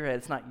get that out of your head.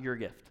 It's not your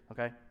gift,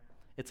 okay?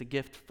 It's a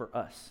gift for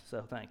us,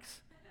 so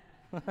thanks.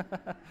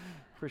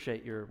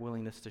 Appreciate your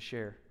willingness to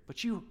share.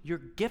 But you're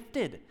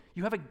gifted.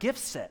 You have a gift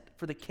set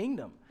for the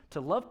kingdom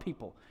to love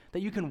people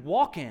that you can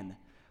walk in.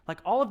 Like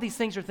all of these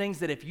things are things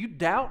that if you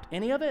doubt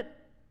any of it,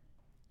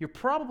 you're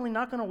probably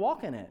not going to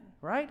walk in it,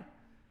 right?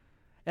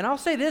 And I'll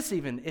say this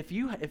even, if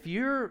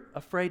you're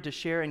afraid to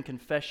share in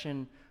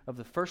confession of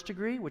the first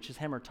degree, which is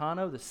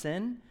hamartano, the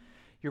sin,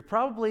 you're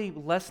probably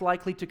less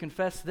likely to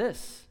confess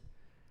this.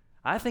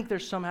 I think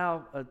there's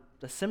somehow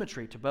a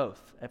symmetry to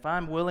both. If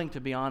I'm willing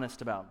to be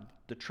honest about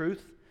the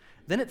truth,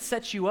 then it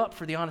sets you up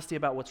for the honesty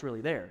about what's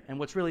really there. And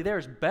what's really there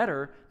is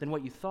better than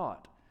what you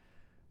thought.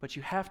 But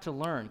you have to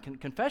learn.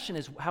 Confession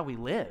is how we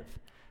live.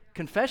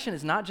 Confession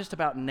is not just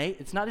about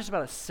it's not just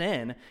about a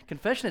sin.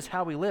 Confession is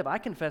how we live. I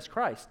confess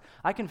Christ.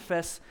 I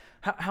confess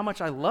how much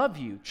I love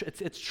you.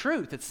 It's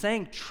truth. It's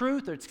saying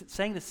truth, or it's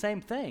saying the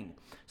same thing.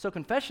 So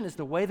confession is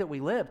the way that we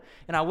live.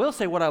 And I will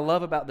say what I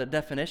love about the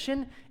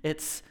definition,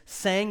 it's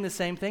saying the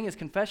same thing, is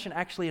confession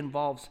actually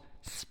involves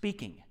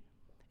speaking.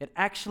 It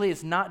actually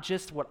is not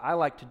just what I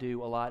like to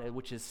do a lot,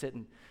 which is sit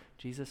and,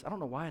 Jesus, I don't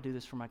know why I do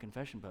this for my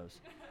confession pose.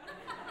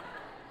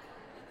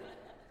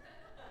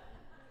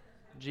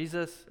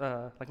 Jesus,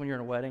 like when you're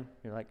in a wedding,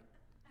 you're like,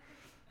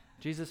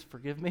 Jesus,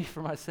 forgive me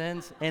for my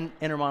sins, and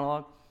inner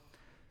monologue.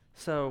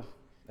 So,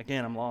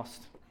 again, I'm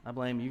lost. I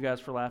blame you guys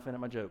for laughing at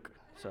my joke.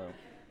 So,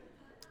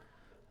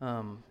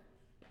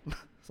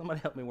 somebody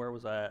help me, where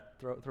was I at?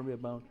 Throw me a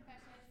bone.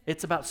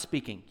 It's about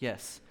speaking,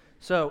 yes.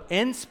 So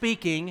in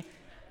speaking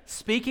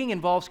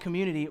involves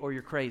community or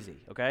you're crazy,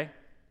 okay?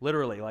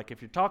 Literally, like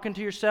if you're talking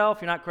to yourself,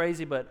 you're not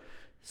crazy, but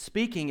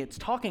speaking, it's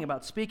talking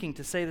about speaking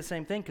to say the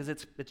same thing because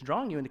it's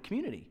drawing you into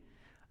community.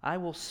 I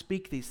will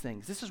speak these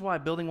things. This is why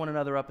building one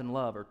another up in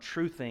love or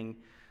truthing,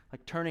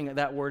 like turning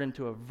that word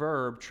into a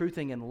verb,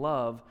 truthing in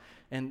love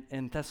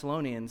in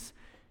Thessalonians,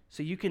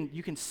 so you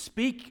can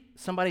speak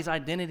somebody's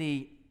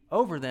identity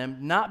over them,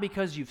 not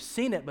because you've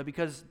seen it, but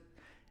because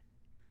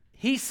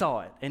he saw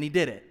it and he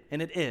did it,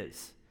 and it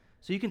is.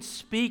 So you can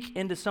speak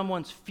into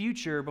someone's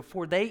future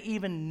before they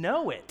even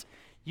know it.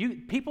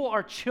 People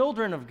are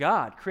children of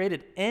God,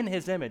 created in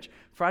his image.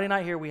 Friday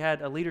night here we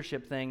had a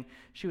leadership thing.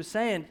 She was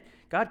saying,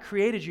 God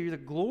created you, the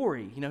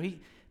glory. You know,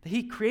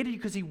 he created you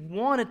because he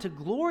wanted to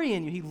glory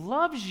in you. He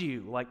loves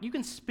you. Like, you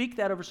can speak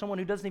that over someone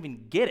who doesn't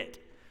even get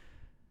it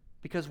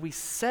because we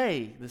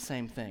say the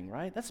same thing,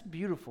 right? That's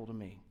beautiful to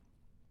me.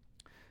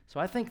 So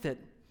I think that,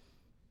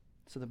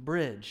 the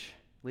bridge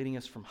leading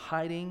us from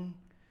hiding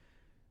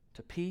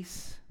to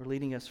peace, or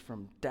leading us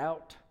from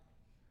doubt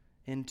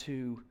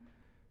into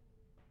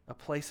a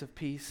place of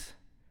peace,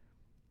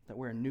 that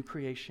we're a new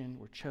creation,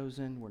 we're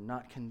chosen, we're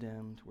not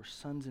condemned, we're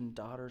sons and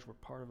daughters, we're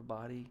part of a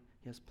body.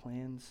 He has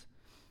plans.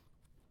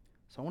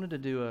 So I wanted to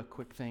do a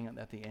quick thing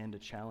at the end to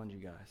challenge you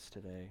guys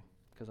today,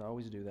 because I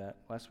always do that.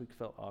 Last week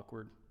felt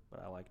awkward,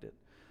 but I liked it.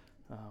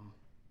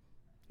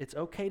 It's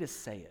okay to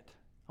say it.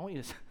 I want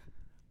you to,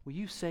 will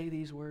you say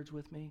these words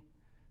with me?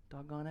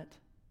 Doggone it.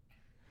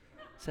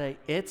 Say,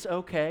 it's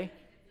okay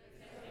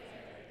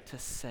to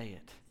say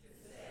it.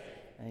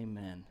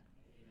 Amen.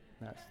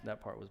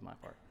 That part was my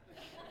part.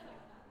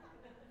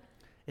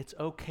 It's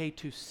okay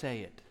to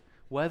say it.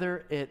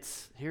 Whether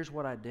it's, here's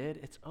what I did,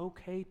 it's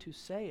okay to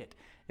say it.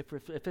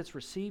 If it's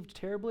received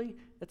terribly,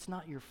 that's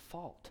not your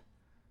fault.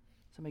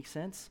 Does that make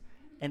sense?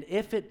 And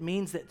if it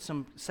means that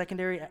some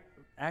secondary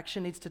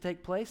action needs to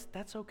take place,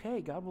 that's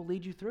okay. God will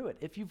lead you through it.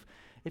 If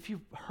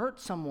you've hurt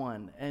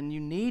someone and you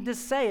need to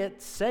say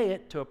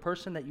it to a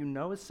person that you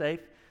know is safe,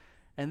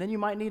 and then you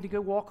might need to go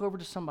walk over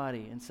to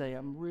somebody and say,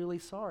 I'm really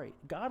sorry.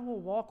 God will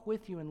walk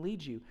with you and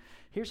lead you.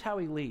 Here's how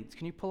he leads.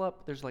 Can you pull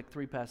up? There's like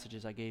 3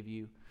 passages I gave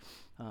you.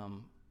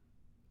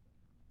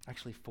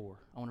 Actually 4.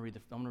 I want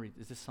to read.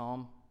 Is this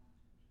Psalm?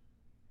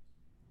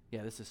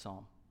 Yeah, this is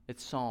Psalm.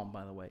 It's Psalm,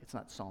 by the way. It's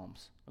not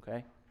Psalms,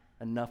 okay?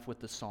 Enough with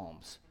the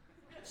Psalms.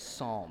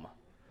 Psalm.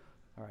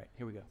 All right,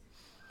 here we go.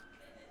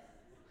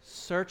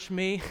 Search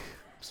me.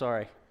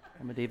 Sorry,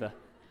 I'm a diva.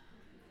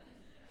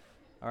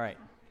 All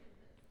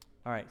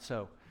right,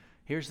 so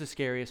here's the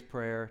scariest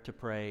prayer to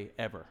pray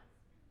ever.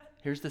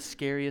 Here's the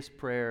scariest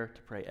prayer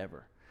to pray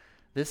ever.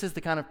 This is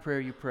the kind of prayer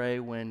you pray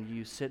when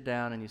you sit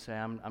down and you say,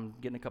 I'm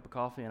getting a cup of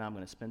coffee and I'm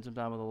going to spend some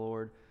time with the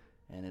Lord,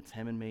 and it's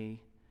him and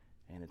me,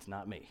 and it's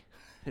not me.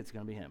 It's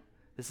going to be him.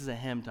 This is a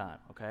him time,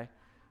 okay?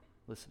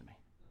 Listen to me.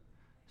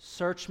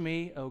 Search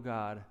me, O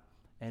God,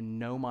 and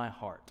know my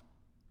heart.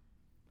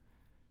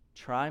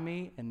 Try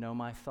me and know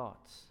my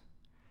thoughts,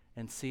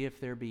 and see if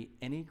there be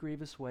any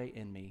grievous way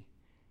in me,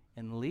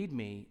 and lead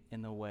me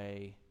in the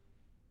way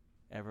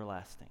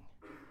everlasting.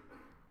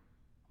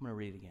 I'm going to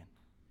read it again.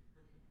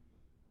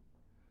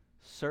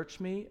 Search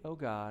me, O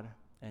God,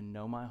 and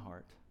know my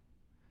heart.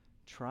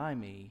 Try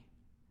me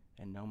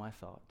and know my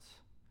thoughts,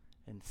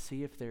 and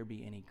see if there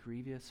be any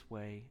grievous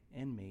way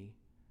in me,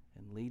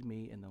 and lead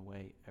me in the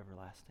way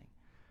everlasting.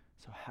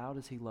 So how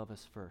does he love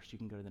us first? You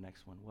can go to the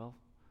next one. Well,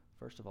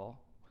 first of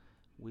all,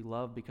 we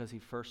love because he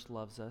first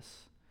loves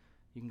us.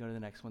 You can go to the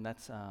next one.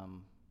 That's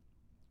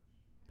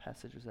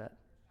passage, is that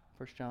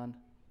 1 John?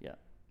 Yeah,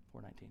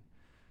 4:19.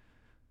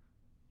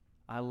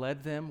 I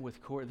led them with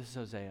this is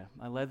Hosea.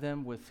 I led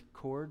them with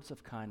cords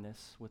of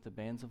kindness, with the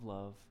bands of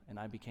love, and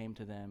I became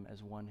to them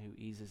as one who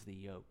eases the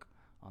yoke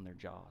on their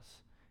jaws.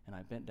 And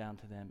I bent down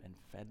to them and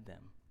fed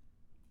them.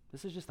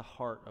 This is just the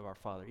heart of our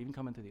Father, even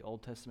coming through the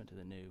Old Testament to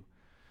the New.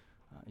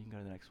 You can go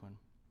to the next one.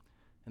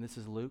 And this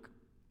is Luke.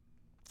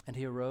 And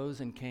he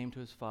arose and came to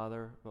his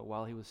father, but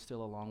while he was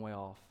still a long way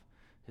off,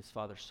 his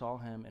father saw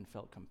him and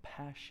felt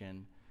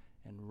compassion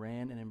and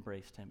ran and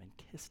embraced him and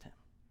kissed him.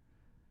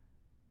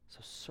 So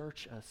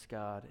search us,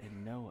 God,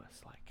 and know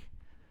us. Like,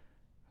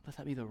 let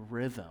that be the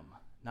rhythm,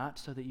 not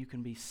so that you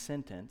can be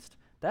sentenced.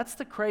 That's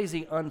the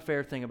crazy,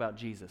 unfair thing about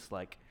Jesus.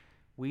 Like,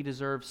 we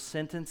deserve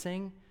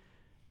sentencing,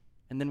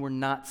 and then we're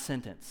not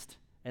sentenced.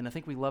 And I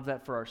think we love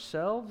that for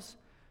ourselves,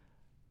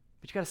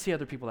 but you got to see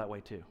other people that way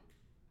too.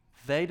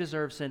 They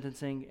deserve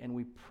sentencing, and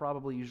we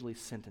probably usually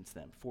sentence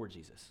them for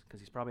Jesus, because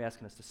he's probably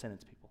asking us to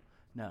sentence people.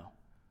 No,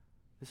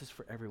 this is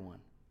for everyone.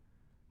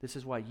 This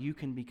is why you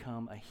can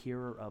become a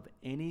hearer of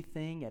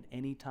anything at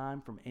any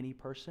time from any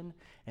person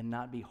and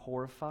not be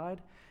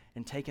horrified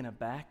and taken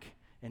aback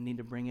and need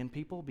to bring in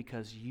people,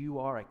 because you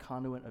are a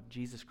conduit of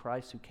Jesus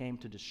Christ, who came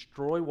to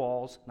destroy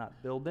walls,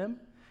 not build them,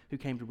 who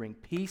came to bring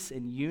peace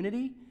and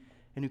unity,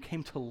 and who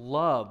came to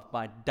love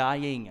by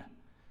dying.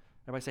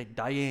 Everybody say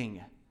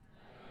dying.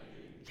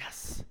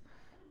 Yes.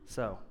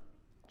 So,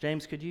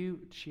 James,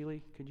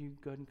 Sheely, could you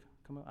go ahead and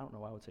come up? I don't know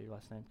why I would say your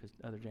last name, because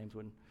other James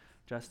wouldn't.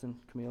 Justin,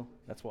 Camille,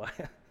 that's why.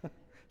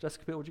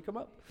 Justin, Camille, would you come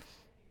up?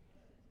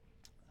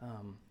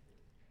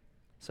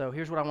 So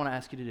here's what I want to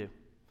ask you to do.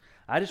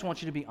 I just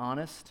want you to be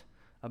honest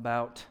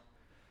about,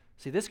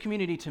 see, this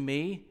community to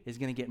me is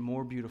going to get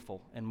more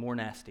beautiful and more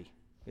nasty.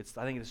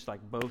 I think it's like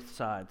both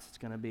sides. It's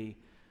going to be,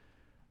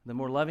 the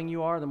more loving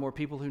you are, the more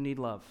people who need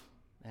love.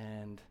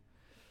 And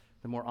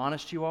the more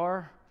honest you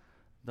are,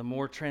 the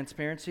more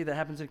transparency that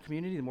happens in a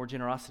community, the more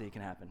generosity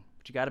can happen.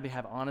 But you got to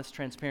have honest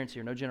transparency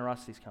or no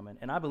generosity's coming.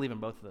 And I believe in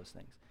both of those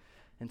things.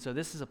 And so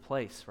this is a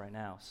place right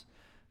now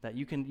that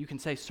you can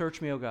say,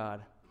 search me, O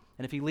God.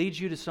 And if he leads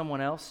you to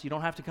someone else, you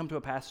don't have to come to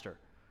a pastor.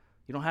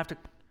 You don't have to,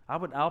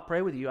 I'll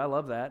pray with you. I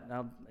love that.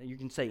 You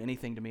can say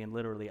anything to me, and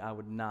literally I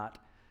would not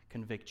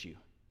convict you.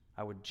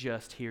 I would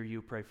just hear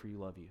you, pray for you,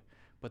 love you.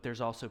 But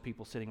there's also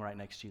people sitting right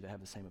next to you that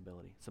have the same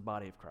ability. It's the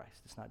body of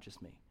Christ. It's not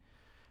just me.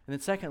 And then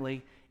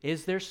secondly,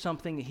 is there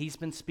something that he's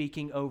been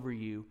speaking over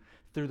you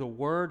through the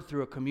word,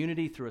 through a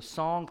community, through a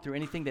song, through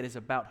anything that is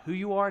about who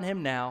you are in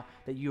him now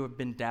that you have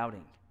been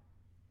doubting?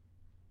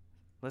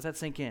 Let that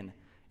sink in.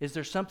 Is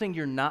there something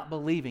you're not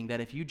believing that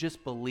if you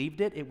just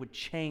believed it, it would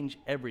change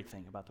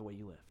everything about the way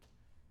you lived?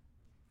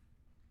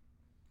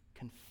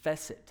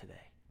 Confess it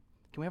today.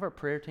 Can we have our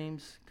prayer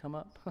teams come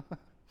up?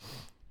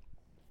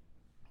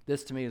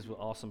 This to me is an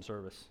awesome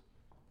service.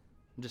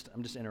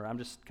 I'm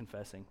just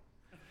confessing.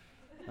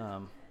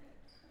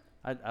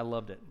 I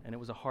loved it, and it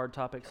was a hard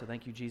topic, so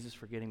thank you, Jesus,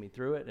 for getting me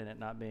through it and it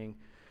not being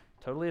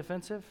totally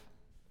offensive.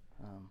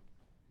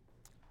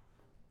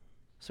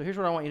 So here's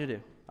what I want you to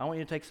do. I want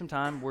you to take some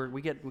time.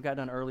 We got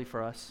done early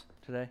for us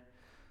today.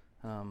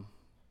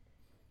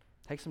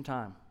 Take some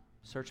time.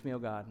 Search me, O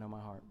God, know my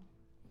heart.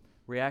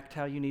 React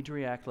how you need to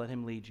react. Let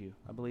him lead you.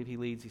 I believe he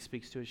leads. He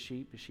speaks to his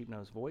sheep. His sheep know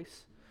his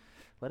voice.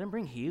 Let him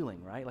bring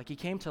healing, right? Like he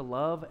came to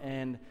love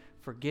and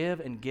forgive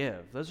and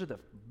give. Those are the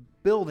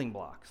building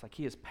blocks. Like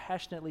he is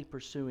passionately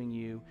pursuing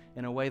you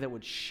in a way that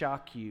would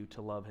shock you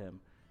to love him,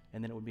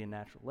 and then it would be a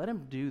natural. Let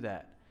him do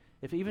that.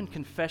 If even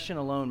confession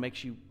alone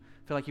makes you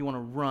feel like you want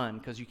to run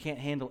because you can't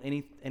handle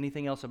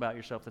anything else about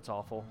yourself that's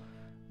awful,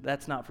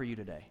 that's not for you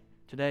today.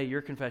 Today,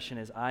 your confession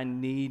is, I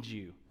need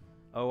you.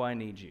 Oh, I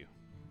need you.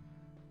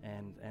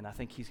 And I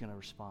think he's going to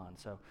respond.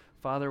 So,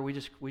 Father, we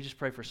just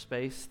pray for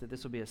space, that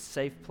this will be a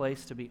safe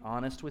place to be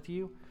honest with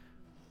you,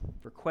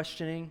 for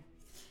questioning,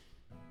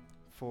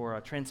 for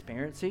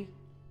transparency,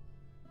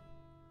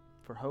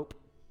 for hope.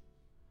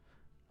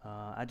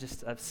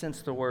 I've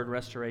sensed the word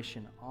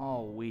restoration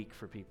all week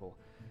for people,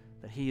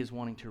 that he is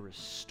wanting to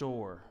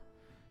restore.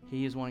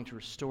 He is wanting to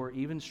restore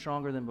even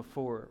stronger than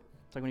before.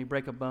 It's like when you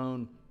break a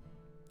bone,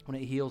 when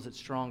it heals, it's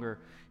stronger.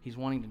 He's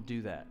wanting to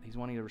do that. He's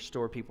wanting to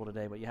restore people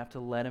today, but you have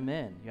to let him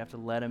in. You have to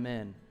let him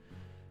in.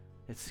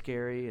 It's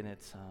scary and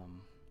it's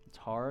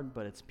hard,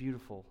 but it's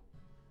beautiful,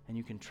 and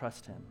you can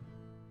trust him.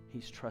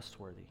 He's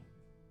trustworthy.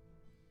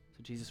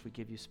 So Jesus, we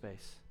give you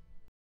space.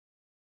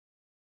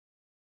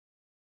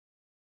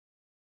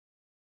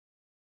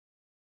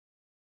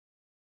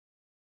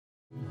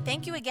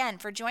 Thank you again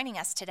for joining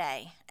us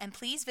today, and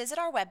please visit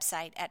our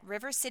website at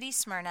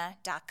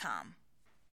rivercitysmyrna.com.